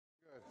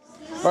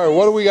All right,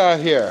 what do we got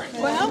here?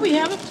 Well, we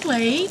have a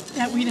plate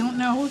that we don't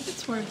know if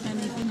it's worth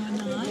anything or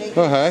not.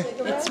 Okay.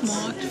 It's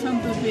marked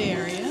from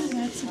Bavaria.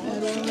 That's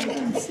about all I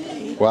can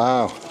see.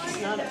 Wow.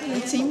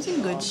 It seems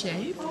in good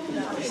shape.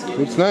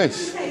 It's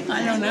nice.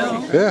 I don't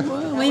know. Yeah.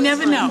 Well, we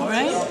never know,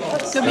 right?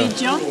 Could be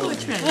junk or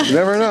treasure. You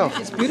never know.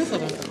 It's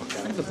beautiful.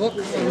 I have a book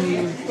from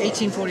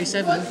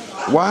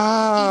 1847.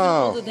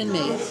 Wow. Older than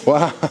me.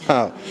 Wow.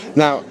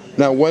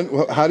 Now, when?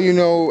 How do you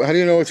know? How do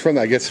you know it's from?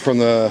 I guess from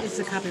the. It's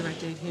the copyright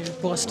date here,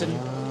 Boston,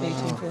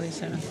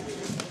 1847.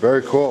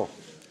 Very cool.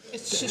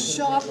 It's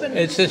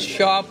a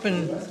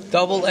sharpened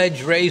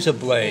double-edged razor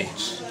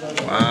blades.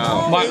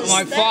 Wow.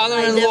 My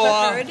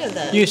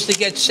father-in-law used to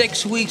get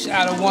 6 weeks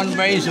out of one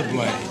razor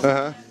blade.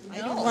 Uh-huh. I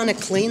don't want to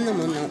clean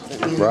them or nothing.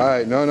 You know?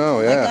 Right. No.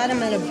 Yeah. I got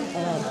them at a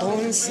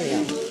bone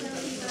sale.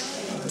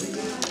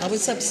 I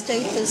was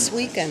upstate this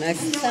weekend. I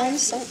found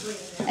some,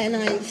 and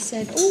I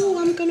said, "Oh,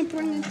 I'm going to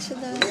bring it to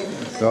the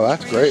No,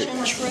 that's great.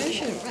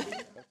 treasure."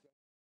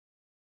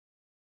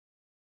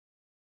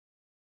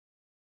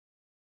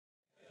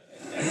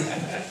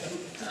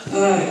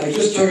 I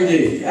just turned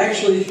 80.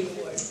 Actually,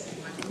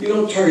 you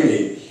don't turn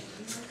 80.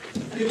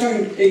 You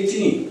turn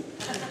 18.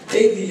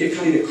 80 you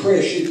kind of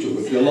crash into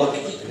if you're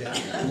lucky. I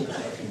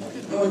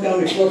went down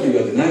to the club the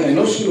other night. I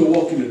no sooner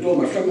walked in the door,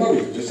 my friend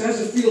Murray just, "How's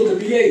it feel to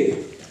be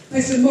 80? I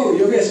said, "Murray,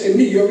 you're asking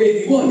me, you're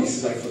 81. He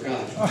says, "I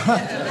forgot."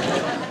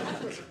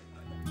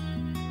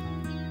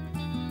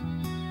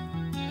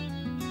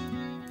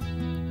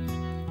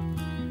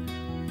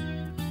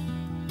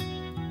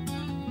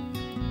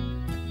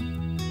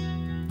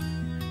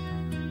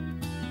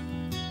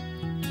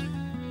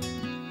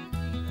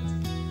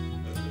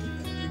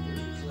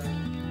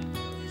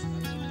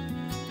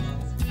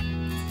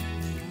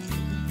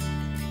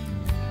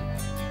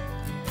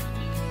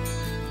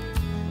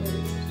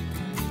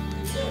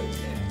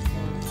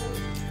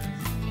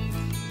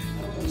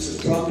 This is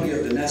property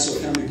of the Nassau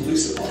County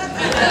Police Department.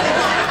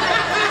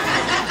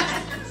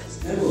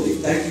 Emily,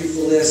 thank you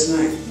for last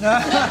night.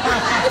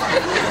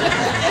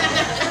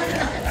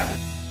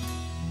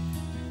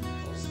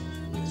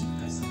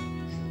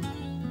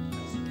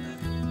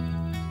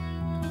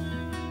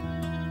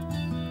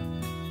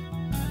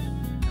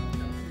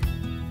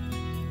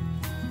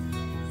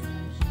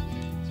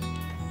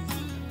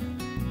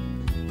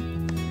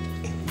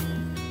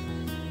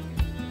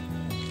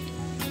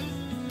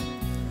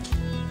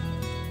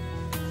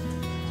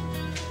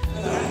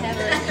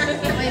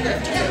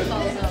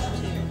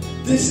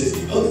 This is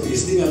the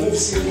ugliest thing I've ever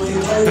seen in my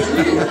entire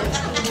career.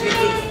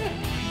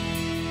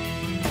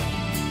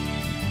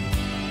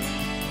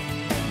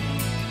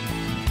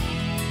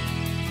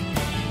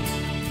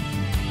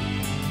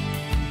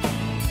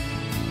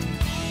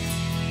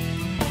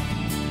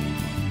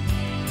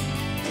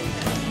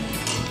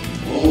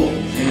 Oh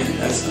man,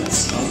 that's not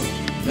stuff.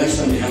 Next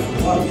time you have a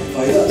party,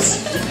 invite us.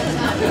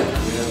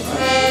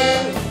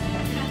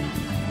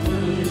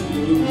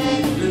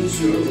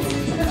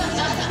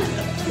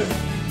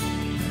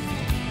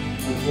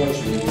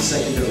 Unfortunately, the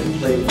secondary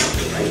plate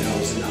market right now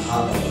is in the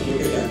harbor, but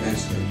look at that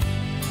next thing.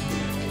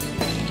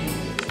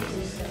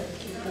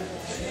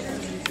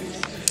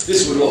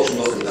 This would auction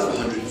off at about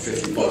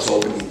 $150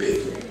 opening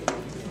bid.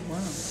 Wow.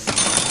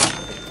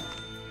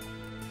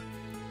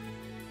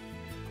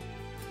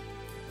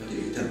 I'll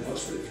give you $10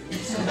 for it.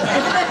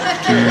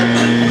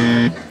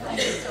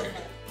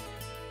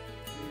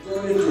 We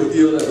brought into a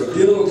deal that a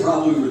dealer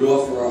probably would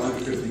offer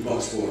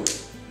 $150 for it.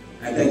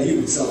 And then he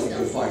would sell it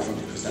for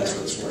 $500 because that's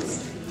what it's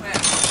worth.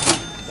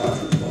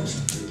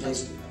 $500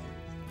 replacement.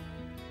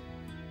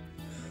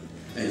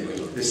 Anyway,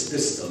 look, this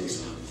is at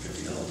least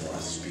 $150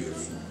 glass. It's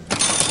beautiful.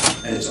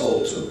 And it's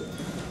old too.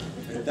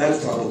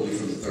 That's probably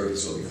from the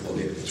 30s or before,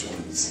 maybe the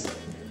 20s.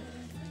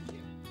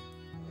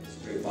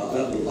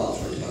 That little bottle's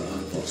worth about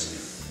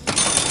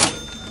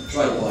 $100.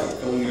 Try to buy it.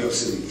 Go in New York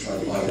City and try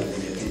to buy it in the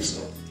antique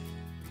store.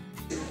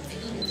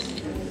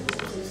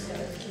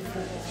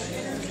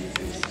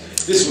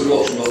 This would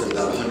auction off at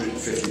about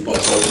 $150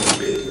 opening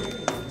bid.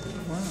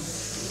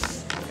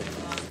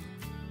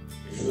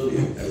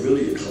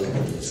 Really a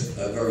collectible. It's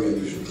a very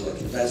unusual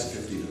collection. That's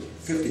 $50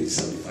 to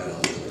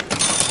 $75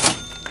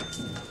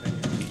 collection.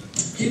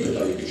 Keep it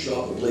though, you can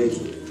sharpen blades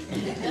with it.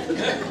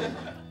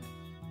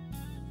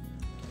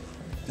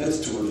 That's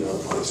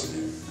 $200 price in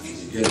there.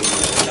 You get it.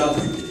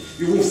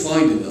 You won't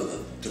find another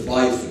to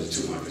buy it for the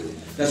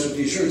 $200. That's what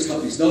the insurance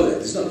companies know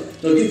that.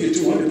 They'll give you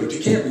 $200, but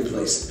you can't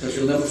replace it because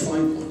you'll never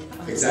find one.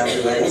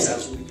 Exactly right. It's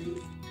absolutely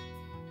beautiful.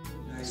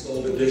 Nice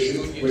old edition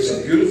with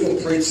some beautiful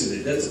prints in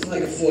it. That's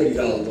like a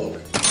 $40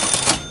 book.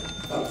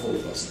 About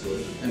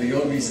 $40. And the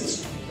only reason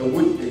it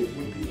would be like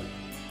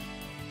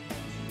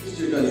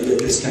you're going to get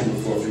this kind of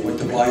for if you went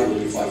to buy it, it would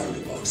be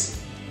 $500.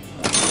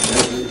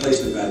 That's the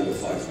replacement value of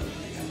 $500.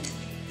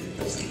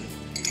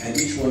 And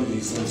each one of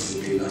these lenses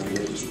would be an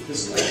ugly.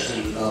 This is like a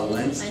 $100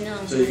 lens. I know.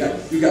 So you got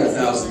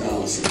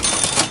 $1,000 here.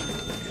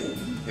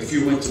 Okay. If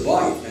you went to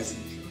buy it, that's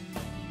easy.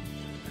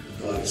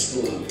 God, it's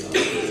still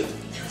 $100.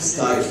 It's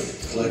not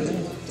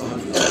collectible. It's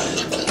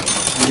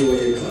 $100. Anyway,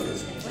 you collect it.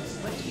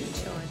 What do you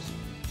charge?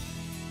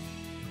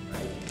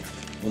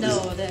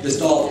 No, this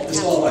doll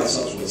by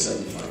itself is worth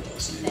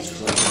 $75. It's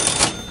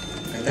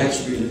collectible. And thanks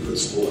for being a good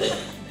sport.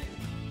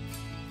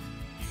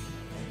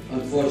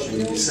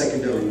 Unfortunately, the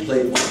secondary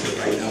plate market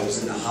right now is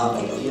in the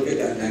hopper, but look at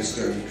that nice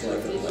Derby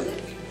collector plate.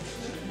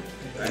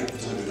 Right?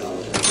 It's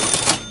 $100.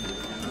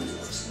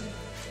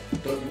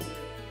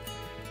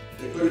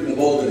 They put it in the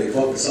mold and they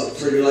cook something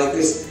pretty like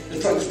this.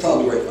 It's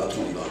probably worth about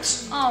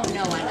 $20. Oh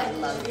no, and I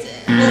loved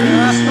it.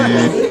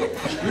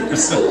 You can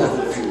still love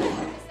it if you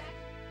want.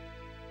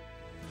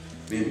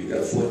 Maybe you got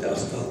a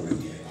 $4,000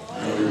 ring here.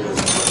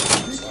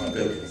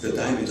 The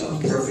diamonds are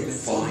perfect,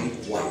 fine,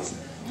 white.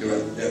 They're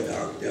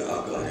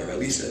argyle. At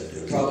least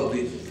they're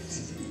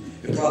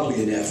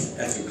probably an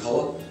F in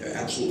color. They're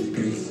absolutely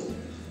beautiful.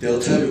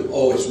 They'll tell you,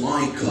 oh, it's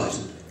mine cut.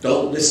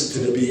 Don't listen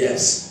to the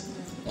BS.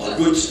 A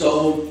good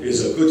stone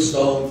is a good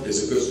stone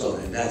is a good stone,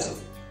 and that's a